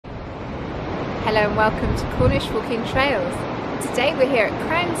Hello and welcome to Cornish Walking Trails. Today we're here at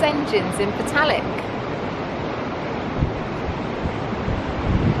Crown's Engines in Botallack.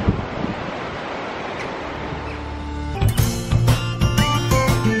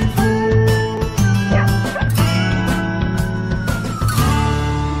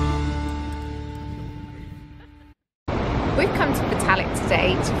 We've come to Botallack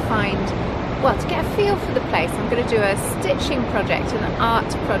today to get a feel for the place. I'm going to do a stitching project, an art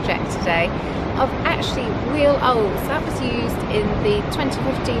project today, of actually Wheal Owles. That was used in the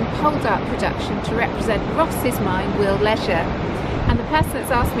 2015 Poldark production to represent Ross's mine, Wheal Leisure. And the person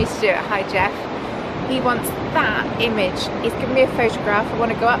that's asked me to do it, hi Jeff, he wants that image. He's given me a photograph. I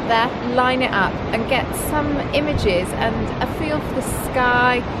want to go up there, line it up and get some images and a feel for the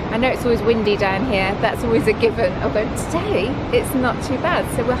sky. I know it's always windy down here, that's always a given, although today it's not too bad.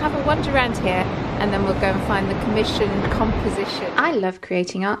 So we'll have a wander around here and then we'll go and find the commissioned composition. I love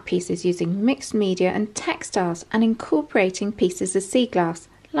creating art pieces using mixed media and textiles and incorporating pieces of sea glass,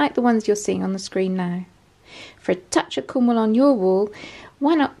 like the ones you're seeing on the screen now. For a touch of Cornwall on your wall,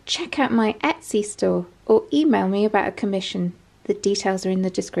 why not check out my Etsy store or email me about a commission. The details are in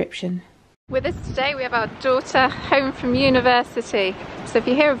the description. With us today we have our daughter home from university. So if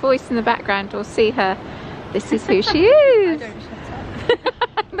you hear a voice in the background or see her, this is who she is. I don't shut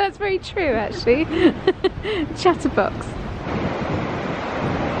up. That's very true actually. Chatterbox.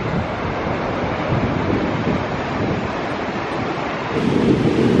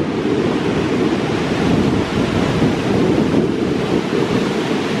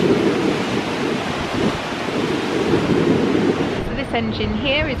 Engine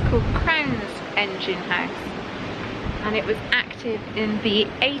here is called Crown's Engine House and it was active in the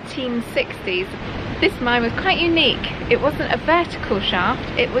 1860s. This mine was quite unique. It wasn't a vertical shaft,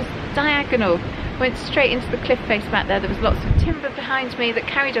 it was diagonal. Went straight into the cliff face back there. There was lots of timber behind me that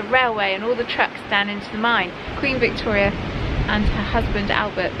carried a railway and all the trucks down into the mine. Queen Victoria and her husband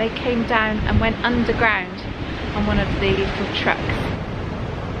Albert, they came down and went underground on one of the little trucks.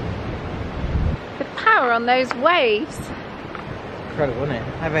 The power on those waves. Incredible, isn't it?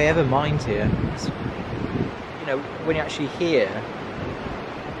 Have they ever mined here? You know, when you're actually here,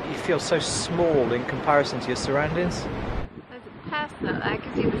 you feel so small in comparison to your surroundings. There's a person up there, I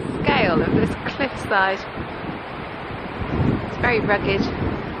can see the scale of this cliffside. It's very rugged,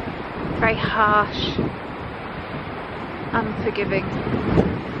 very harsh, unforgiving.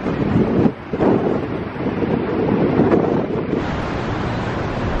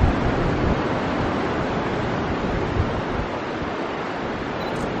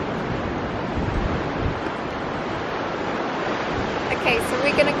 Okay, so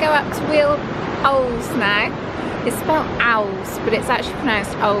we're going to go up to Wheal Owles now. It's spelled owls, but it's actually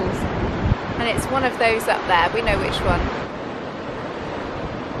pronounced owls. And it's one of those up there, we know which one.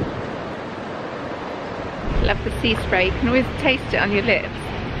 Love the sea spray, you can always taste it on your lips.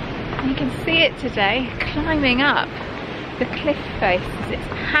 And you can see it today, climbing up the cliff face as it's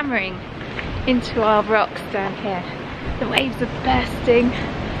hammering into our rocks down here. The waves are bursting.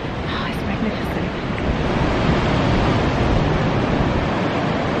 Oh, it's magnificent.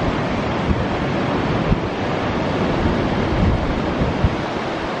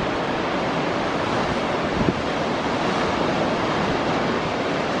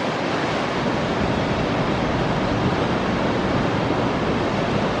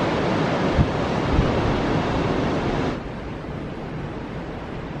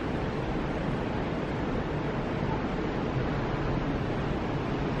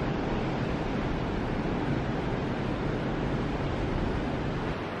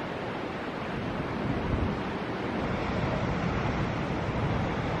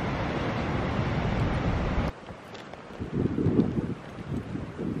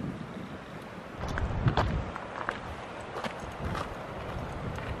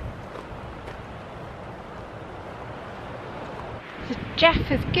 Jeff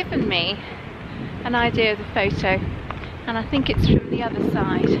has given me an idea of the photo and I think it's from the other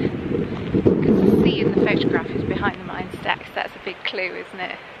side because the sea in the photograph is behind the mine stacks. That's a big clue, isn't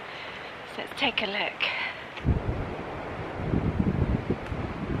it? So let's take a look.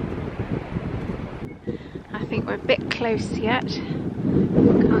 I think we're a bit close yet.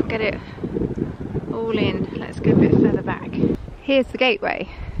 Can't get it all in. Let's go a bit further back. Here's the gateway.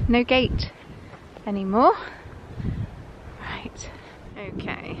 No gate anymore. Right.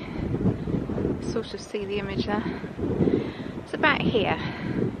 Okay, sort of see the image there. It's about here.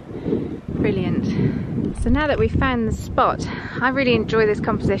 Brilliant. So now that we've found the spot, I really enjoy this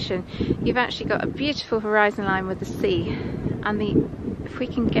composition. You've actually got a beautiful horizon line with the sea, and if we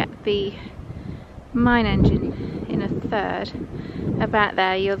can get the mine engine in a third about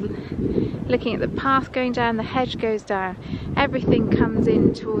there, you'll looking at the path going down, the hedge goes down, everything comes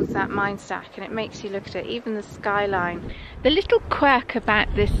in towards that mine stack and it makes you look at it, even the skyline. The little quirk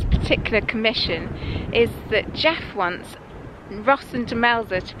about this particular commission is that Jeff wants Ross and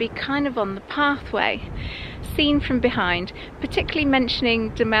Demelza to be kind of on the pathway, seen from behind, particularly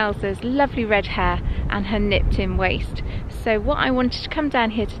mentioning Demelza's lovely red hair and her nipped in waist. So what I wanted to come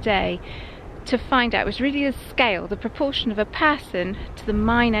down here today to find out was really the scale, the proportion of a person to the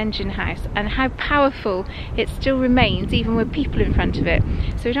mine engine house, and how powerful it still remains even with people in front of it.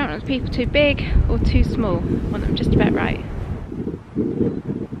 So we don't want the people too big or too small, we want them just about right.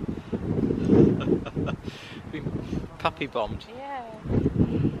 Puppy bombed. Yeah.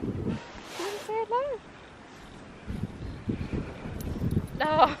 Can you say hello?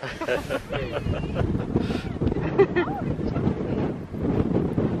 No.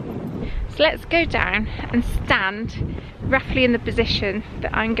 So let's go down and stand roughly in the position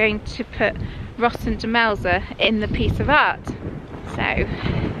that I'm going to put Ross and Demelza in the piece of art. So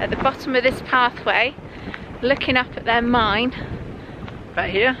at the bottom of this pathway, looking up at their mine.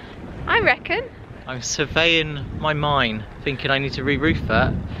 Back here? I reckon. I'm surveying my mine, thinking I need to re-roof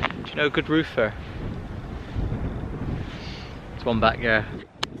that. Do you know a good roofer? There's one back there.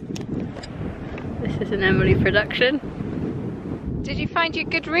 This is an Emily production. Did you find your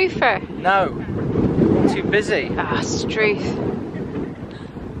good roofer? No, too busy. Ah, Struth.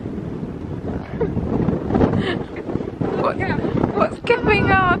 What's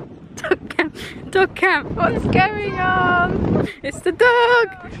going on? Dog camp. Dog camp. What's going on? It's the dog.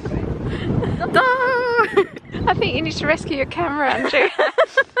 Dog. I think you need to rescue your camera, Andrew.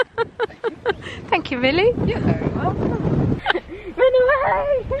 Thank you, Millie. You're very welcome. Run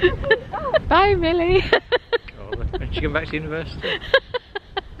away. Bye, Millie. When did you go back to university?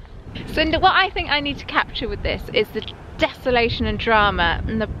 So what I think I need to capture with this is the desolation and drama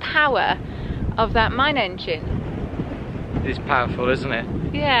and the power of that mine engine. It is powerful, isn't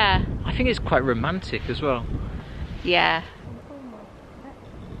it? Yeah. I think it's quite romantic as well. Yeah.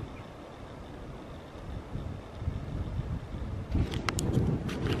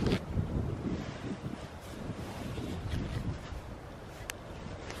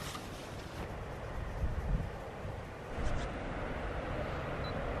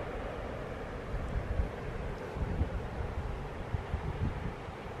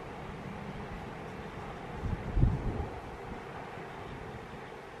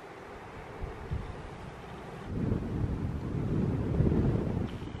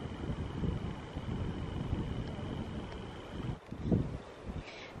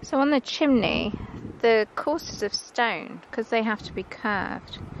 So on the chimney, the courses of stone, because they have to be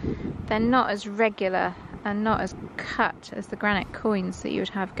curved, they're not as regular and not as cut as the granite coins that you would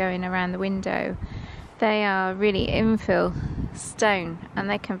have going around the window. They are really infill stone and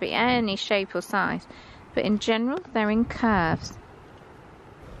they can be any shape or size, but in general they're in curves.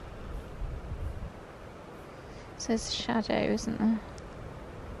 So there's shadow, isn't there?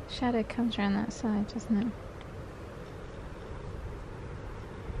 Shadow comes around that side, doesn't it?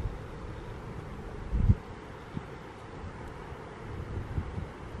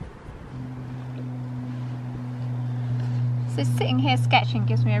 So sitting here sketching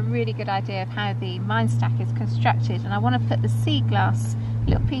gives me a really good idea of how the mine stack is constructed, and I want to put the sea glass,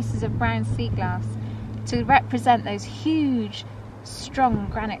 little pieces of brown sea glass, to represent those huge strong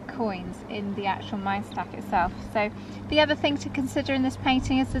granite coins in the actual mine stack itself. So the other thing to consider in this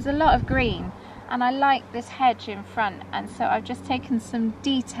painting is there's a lot of green, and I like this hedge in front, and so I've just taken some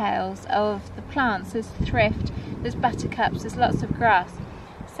details of the plants. There's thrift, there's buttercups, there's lots of grass.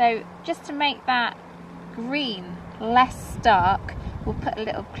 So just to make that green less stark, we'll put a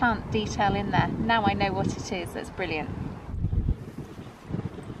little plant detail in there. Now I know what it is. That's brilliant.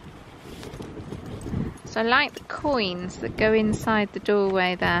 So I like the coins that go inside the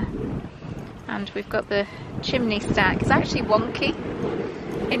doorway there, and we've got the chimney stack. It's actually wonky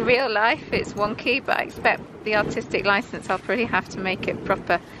in real life, it's wonky, but I expect the artistic license I'll probably have to make it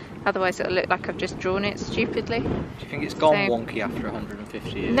proper, otherwise it'll look like I've just drawn it stupidly. Do you think it's gone wonky after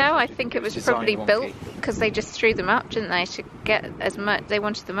 150 years? No, I think it was probably wonky. built because they just threw them up, didn't they, to get as much, they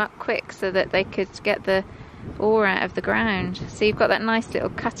wanted them up quick so that they could get the ore out of the ground. So you've got that nice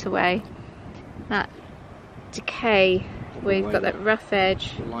little cutaway, that decay where you've got that rough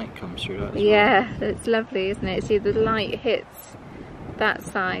edge. The light comes through that as yeah, well. It's lovely, isn't it? See, the light hits that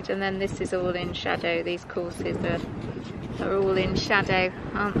side, and then this is all in shadow. These courses are all in shadow,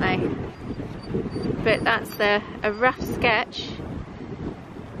 aren't they? But that's a rough sketch.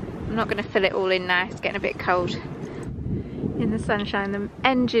 I'm not going to fill it all in now, it's getting a bit cold. In the sunshine, the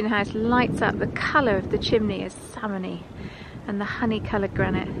engine house lights up. The colour of the chimney is salmony, and the honey coloured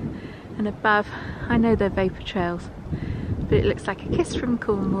granite. And above, I know they're vapour trails, but it looks like a kiss from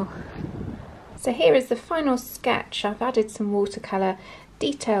Cornwall. So here is the final sketch. I've added some watercolour,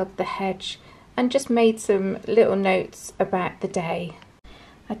 detailed the hedge, and just made some little notes about the day.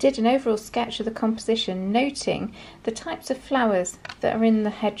 I did an overall sketch of the composition, noting the types of flowers that are in the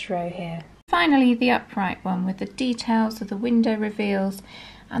hedgerow here. Finally, the upright one with the details of the window reveals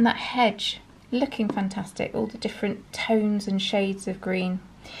and that hedge looking fantastic, all the different tones and shades of green.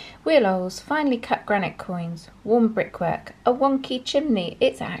 Wheal Owles, finely cut granite coins, warm brickwork, a wonky chimney,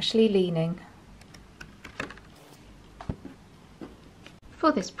 it's actually leaning.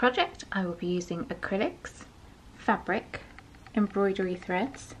 For this project I will be using acrylics, fabric, embroidery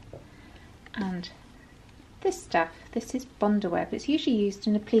threads, and this stuff. This is Bonderweb. It's usually used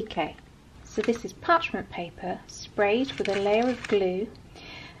in applique. So this is parchment paper sprayed with a layer of glue,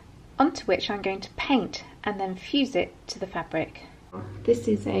 onto which I'm going to paint and then fuse it to the fabric. This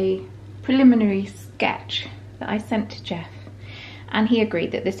is a preliminary sketch that I sent to Jeff, and he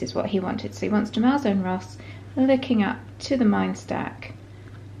agreed that this is what he wanted. So he wants Demelza and Ross looking up to the mine stack.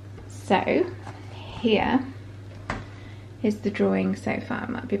 So here is the drawing so far. It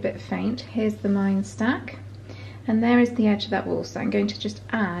might be a bit faint. Here's the mine stack, and there is the edge of that wall. So I'm going to just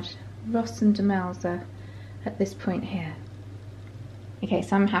add Ross and Demelza at this point here. Okay,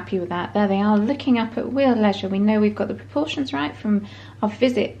 so I'm happy with that. There they are, looking up at Wheal Leisure. We know we've got the proportions right from our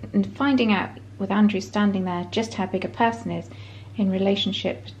visit and finding out with Andrew standing there just how big a person is in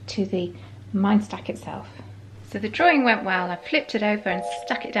relationship to the mine stack itself. So the drawing went well. I flipped it over and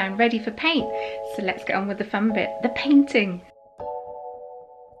stuck it down ready for paint. So let's get on with the fun bit, the painting.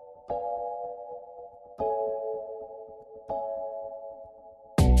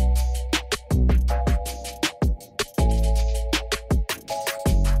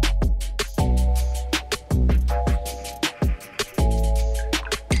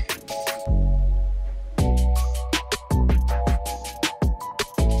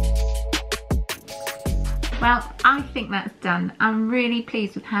 Well, I think that's done. I'm really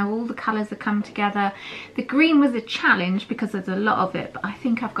pleased with how all the colours have come together. The green was a challenge because there's a lot of it, but I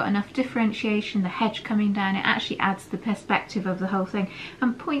think I've got enough differentiation, the hedge coming down, it actually adds the perspective of the whole thing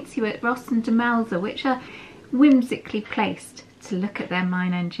and points you at Ross and Demelza, which are whimsically placed to look at their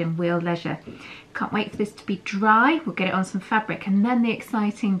mine engine, Wheal Leisure. Can't wait for this to be dry. We'll get it on some fabric, and then the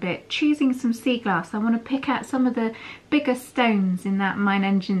exciting bit, choosing some sea glass. I want to pick out some of the bigger stones in that mine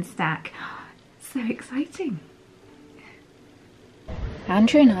engine stack. So exciting.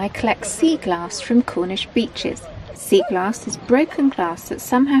 Andrew and I collect sea glass from Cornish beaches. Sea glass is broken glass that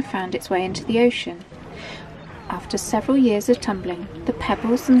somehow found its way into the ocean. After several years of tumbling, the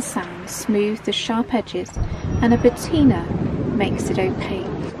pebbles and sand smooth the sharp edges, and a patina makes it opaque.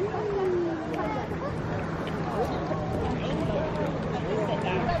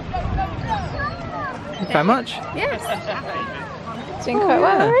 How much? Yes. Doing quite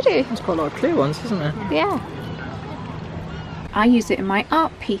well already. There's quite a lot of clear ones, isn't there? Yeah. I use it in my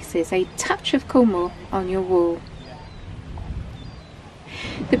art pieces, a touch of Cornwall on your wall.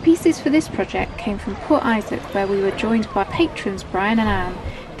 The pieces for this project came from Port Isaac, where we were joined by patrons Brian and Anne.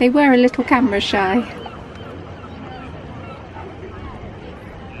 They were a little camera shy.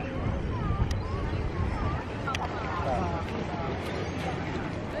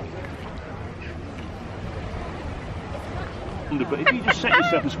 But if you just set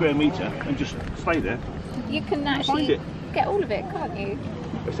yourself a square metre and just stay there, You can actually get all of it, can't you?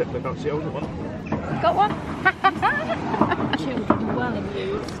 except I can't see hold one. Got one? Children well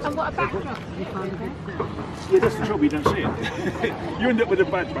amused. And what a backdrop. Yeah, that's the trouble, you don't see it. You end up with a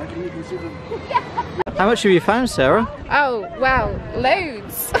badge back and you can see them. How much have you found, Sarah? Oh, well,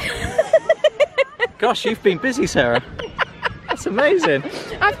 loads. Gosh, you've been busy, Sarah. That's amazing.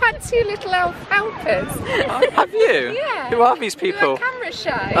 I've had two little elf helpers. Have you? Yeah. Who are these Who people? are camera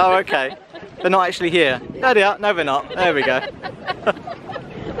shy. Oh, okay. They're not actually here. There they are. No, they're not. There we go.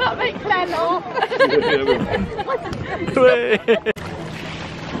 That makes Claire laugh.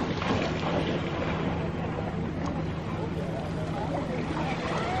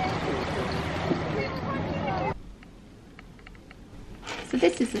 So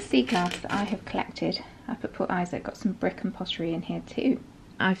this is the sea glass that I have collected up at Port Isaac. Got some brick and pottery in here too.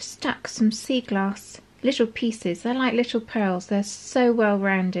 I've stuck some sea glass little pieces. They're like little pearls. They're so well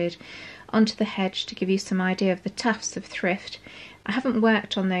rounded onto the hedge to give you some idea of the tufts of thrift. I haven't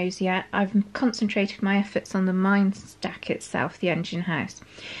worked on those yet. I've concentrated my efforts on the mine stack itself, the engine house.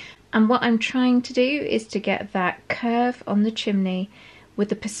 And what I'm trying to do is to get that curve on the chimney with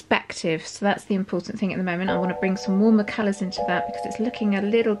the perspective. So that's the important thing at the moment. I want to bring some warmer colours into that because it's looking a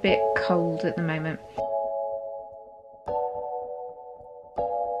little bit cold at the moment.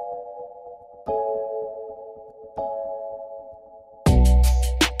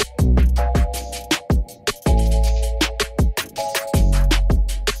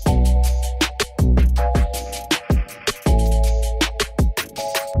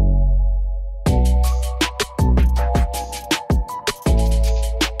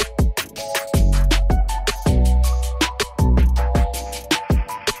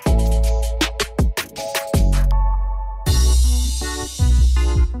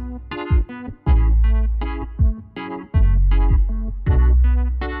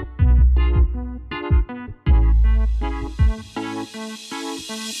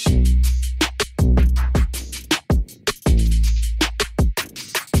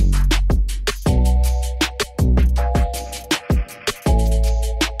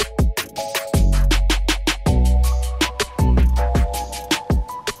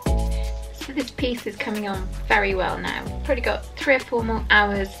 very well now. Probably got 3 or 4 more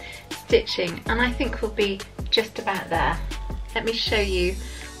hours stitching and I think we'll be just about there. Let me show you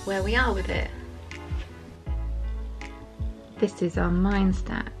where we are with it. This is our mine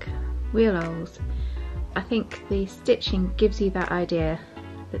stack, Wheal Owles. I think the stitching gives you that idea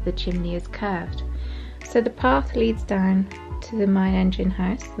that the chimney is curved. So the path leads down to the mine engine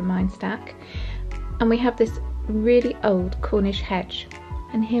house, the mine stack, and we have this really old Cornish hedge.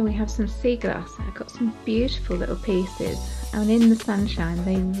 And here we have some sea glass. I've got some beautiful little pieces, and in the sunshine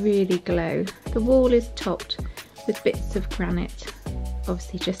they really glow. The wall is topped with bits of granite,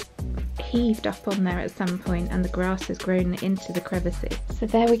 obviously just heaved up on there at some point, and the grass has grown into the crevices. So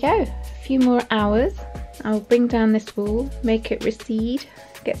there we go, a few more hours. I'll bring down this wall, make it recede,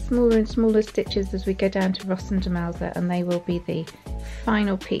 get smaller and smaller stitches as we go down to Ross and Demelza, and they will be the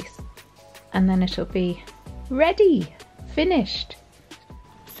final piece. And then it'll be ready, finished.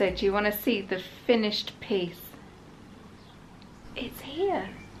 So do you want to see the finished piece? It's here.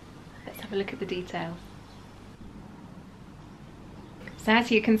 Let's have a look at the details. So as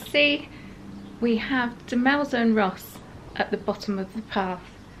you can see, we have Demelza and Ross at the bottom of the path,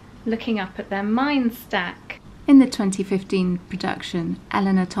 looking up at their mine stack. In the 2015 production,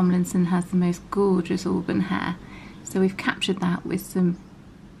 Eleanor Tomlinson has the most gorgeous auburn hair, so we've captured that with some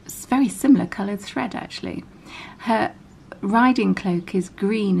very similar coloured thread actually. Her riding cloak is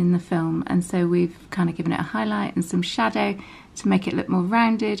green in the film, and so we've kind of given it a highlight and some shadow to make it look more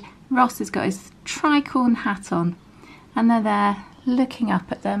rounded. Ross has got his tricorn hat on, and they're there looking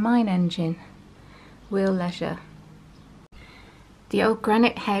up at their mine engine, Wheal Leisure. The old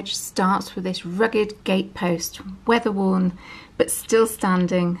granite hedge starts with this rugged gatepost, weather worn but still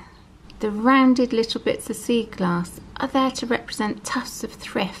standing. The rounded little bits of sea glass are there to represent tufts of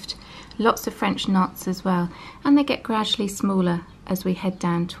thrift, lots of French knots as well, and they get gradually smaller as we head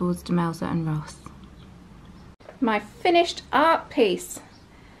down towards Demelza and Ross. My finished art piece,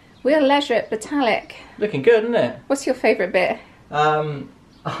 Wheal Leisure Botallack. Looking good, isn't it? What's your favourite bit?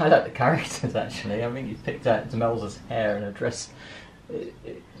 I like the characters actually. I mean, you've picked out Demelza's hair and her dress.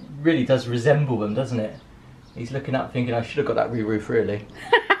 It really does resemble them, doesn't it? He's looking up thinking, I should have got that re-roof really.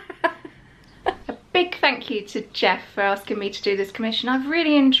 A big thank you to Jeff for asking me to do this commission. I've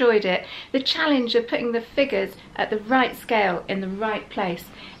really enjoyed it. The challenge of putting the figures at the right scale in the right place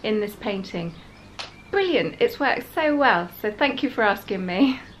in this painting. Brilliant, it's worked so well, so thank you for asking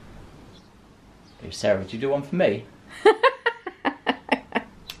me. Hey Sarah, would you do one for me?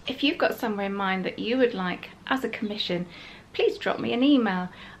 If you've got somewhere in mind that you would like as a commission, please drop me an email.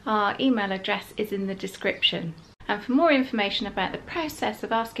 Our email address is in the description. And for more information about the process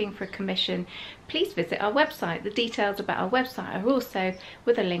of asking for a commission, please visit our website. The details about our website are also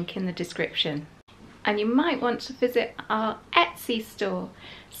with a link in the description. And you might want to visit our Etsy store.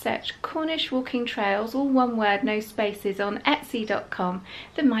 Search Cornish Walking Trails, all one word, no spaces, on etsy.com.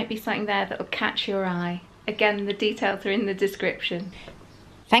 There might be something there that will catch your eye. Again, the details are in the description.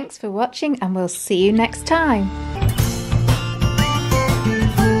 Thanks for watching, and we'll see you next time.